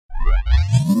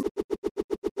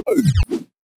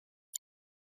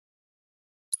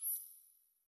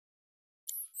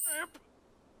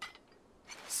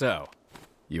So,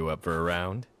 you up for a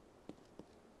round?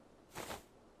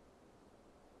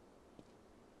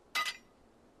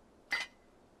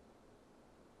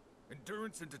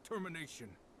 Endurance and determination.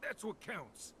 That's what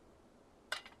counts.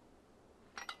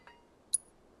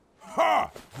 Ha!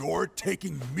 You're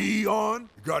taking me on?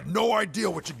 You got no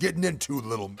idea what you're getting into,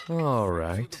 little...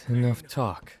 Alright, enough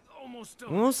talk. Almost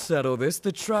done. We'll settle this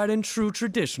the tried and true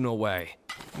traditional way.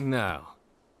 Now,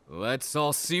 let's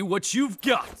all see what you've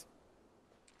got!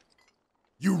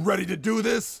 You ready to do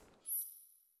this?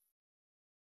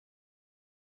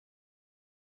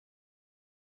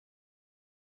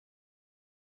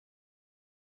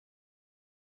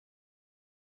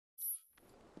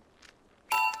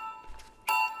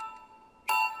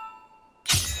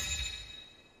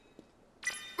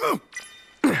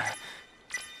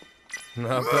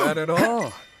 Not bad at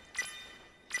all.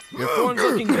 Your form's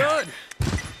looking good.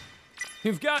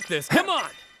 You've got this, come on!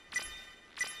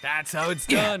 That's how it's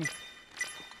done.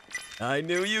 I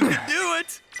knew you could do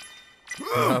it!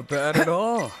 Not bad at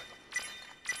all.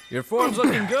 Your form's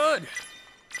looking good.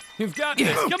 You've got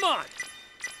this, come on!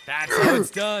 That's how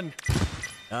it's done.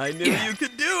 I knew you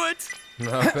could do it!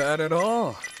 Not bad at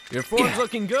all. Your form's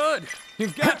looking good.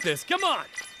 You've got this, come on!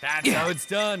 That's how it's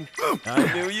done.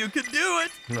 I knew you could do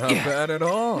it. Not bad at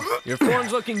all. Your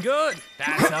form's looking good.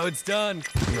 That's how it's done.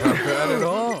 Not bad at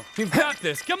all. You've got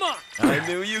this. Come on. I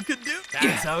knew you could do it.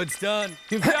 That's how it's done.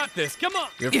 You've got this. Come on.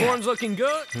 Your form's looking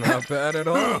good. Not bad at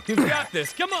all. You've got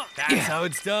this. Come on. That's how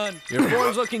it's done. Your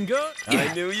form's looking good.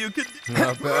 I knew you could do it.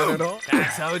 Not bad at all.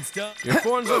 That's how it's done. Your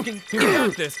form's looking. You've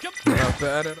got this. Come on. Not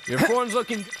bad at all. Your form's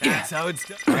looking good. That's how it's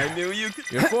done. I knew you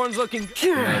could. Your form's looking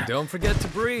good. Now don't forget to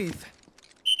breathe.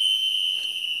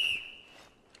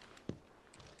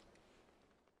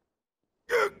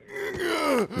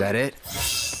 That it?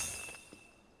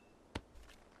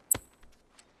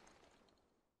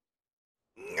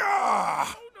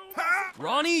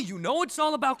 Ronnie, you know it's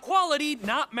all about quality,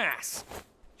 not mass.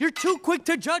 You're too quick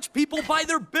to judge people by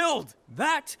their build.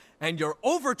 That and your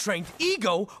overtrained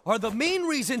ego are the main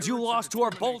reasons you lost to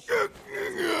our bullshit.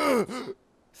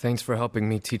 Thanks for helping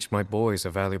me teach my boys a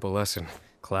valuable lesson,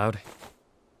 Cloud.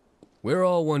 We're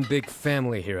all one big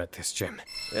family here at this gym.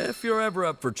 If you're ever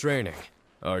up for training,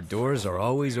 our doors are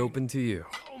always open to you.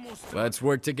 Let's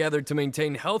work together to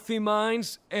maintain healthy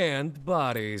minds and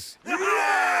bodies.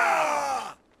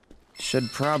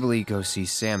 Should probably go see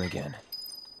Sam again.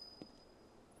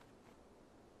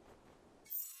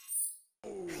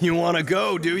 You wanna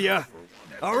go, do ya?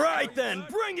 All right then,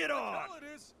 bring it on!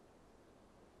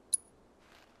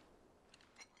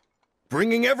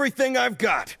 Bringing everything I've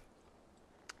got.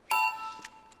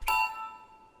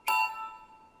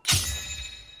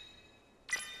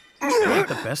 Is that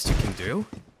the best you can do?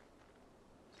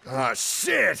 Ah,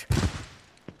 shit!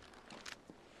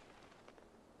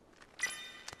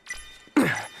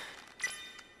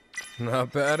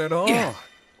 Not bad at all.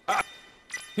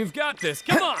 You've got this,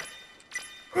 come on!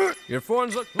 Your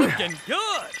form's looking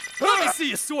good! Let me see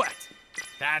you sweat!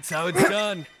 That's how it's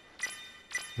done.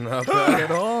 Not bad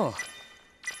at all.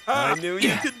 I knew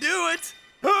you could do it!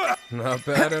 Not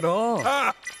bad at all.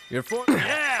 Your form...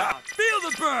 Yeah! Feel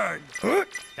the burn!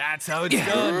 That's how it's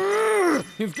done.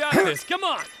 You've got this, come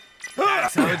on!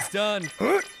 That's how it's done.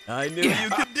 I knew you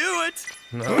could do it!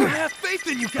 No. I have faith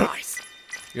in you guys!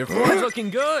 Your form's looking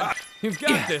good. You've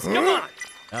got this, come on!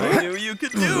 I knew you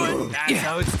could do it! That's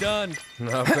how it's done.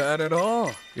 Not bad at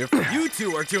all. You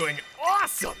two are doing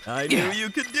awesome! I knew you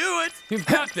could do it! You've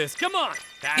got this, come on!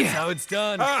 That's how it's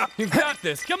done. You've got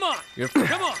this, come on!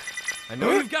 Come on! I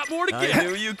know you've got more to give. I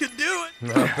knew you could do it.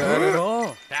 Not bad at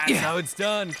all. That's how it's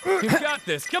done. You've got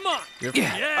this, come on!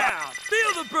 Yeah!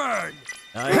 Feel the burn!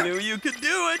 I knew you could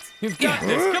do it! You've got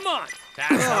this, come on!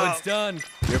 That's how it's done.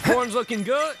 Your form's looking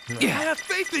good. I have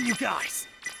faith in you guys.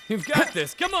 You've got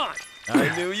this, come on!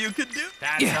 I knew you could do it.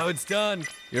 That's how it's done.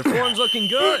 Your form's looking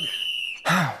good.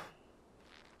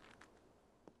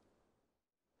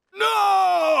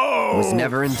 No! Was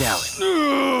never in doubt.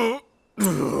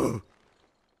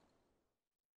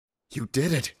 You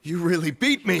did it. You really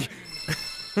beat me.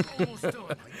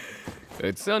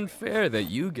 It's unfair that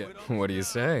you get... What do you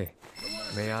say?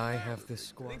 May I have this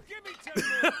squad?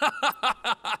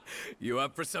 You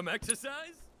up for some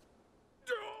exercise?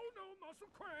 No muscle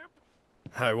cramp.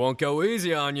 I won't go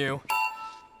easy on you.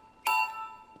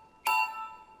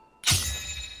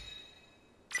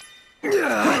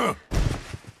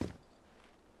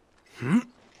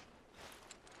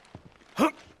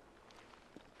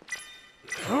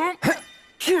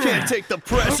 Can't take the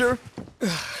pressure.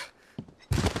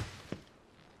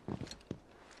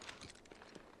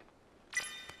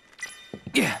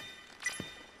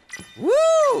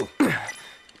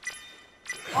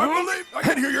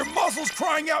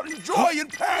 crying out in joy and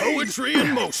pain! Poetry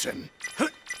in motion.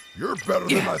 You're better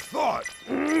than I thought.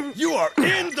 You are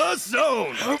in the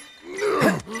zone.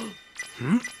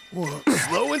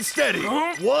 Slow and steady.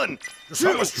 1, Just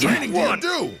how much training do you 1,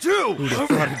 do? 2. Who'd have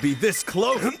thought it'd be this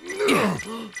close?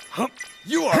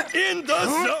 You are in the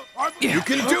zone. You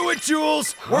can do it,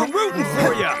 Jules. We're rooting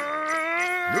for you.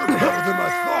 You're better than I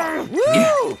thought.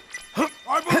 Woo!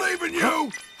 I believe in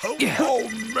you! Oh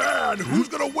man, who's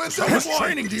gonna win this one? How much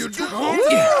training do you do?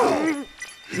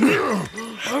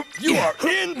 You are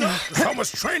in the... Just how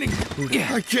much training?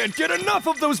 I can't get enough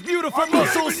of those beautiful I believe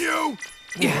muscles. in you!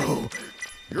 Whoa,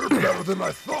 you're better than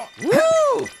I thought.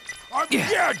 Woo!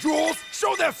 Yeah, Jules!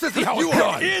 Show that sissy how You it's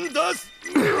are done! in the...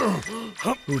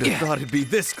 Who'd have thought it'd be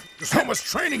this... Just how much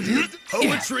training do you do?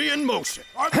 Poetry in motion.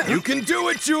 You can do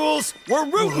it, Jules. We're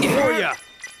rooting for you.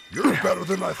 You're better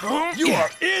than I thought. You are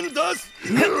in the...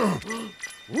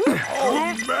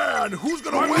 Oh man, who's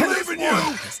gonna win this one?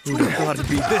 Who'd have thought it'd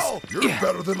be this... You're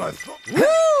better than I thought.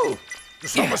 Woo!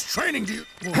 Just how much training do you...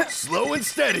 Slow and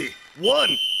steady.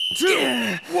 1,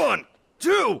 2. 1,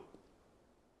 2.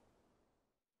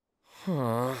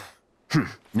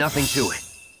 Nothing to it.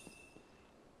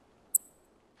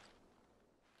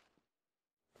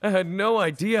 I had no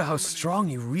idea how strong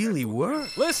you really were.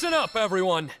 Listen up,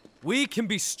 everyone. We can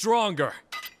be stronger,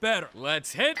 better.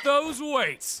 Let's hit those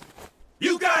weights.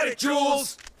 You got it,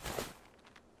 Jules.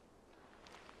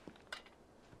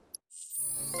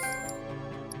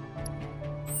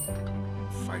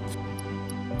 Fight.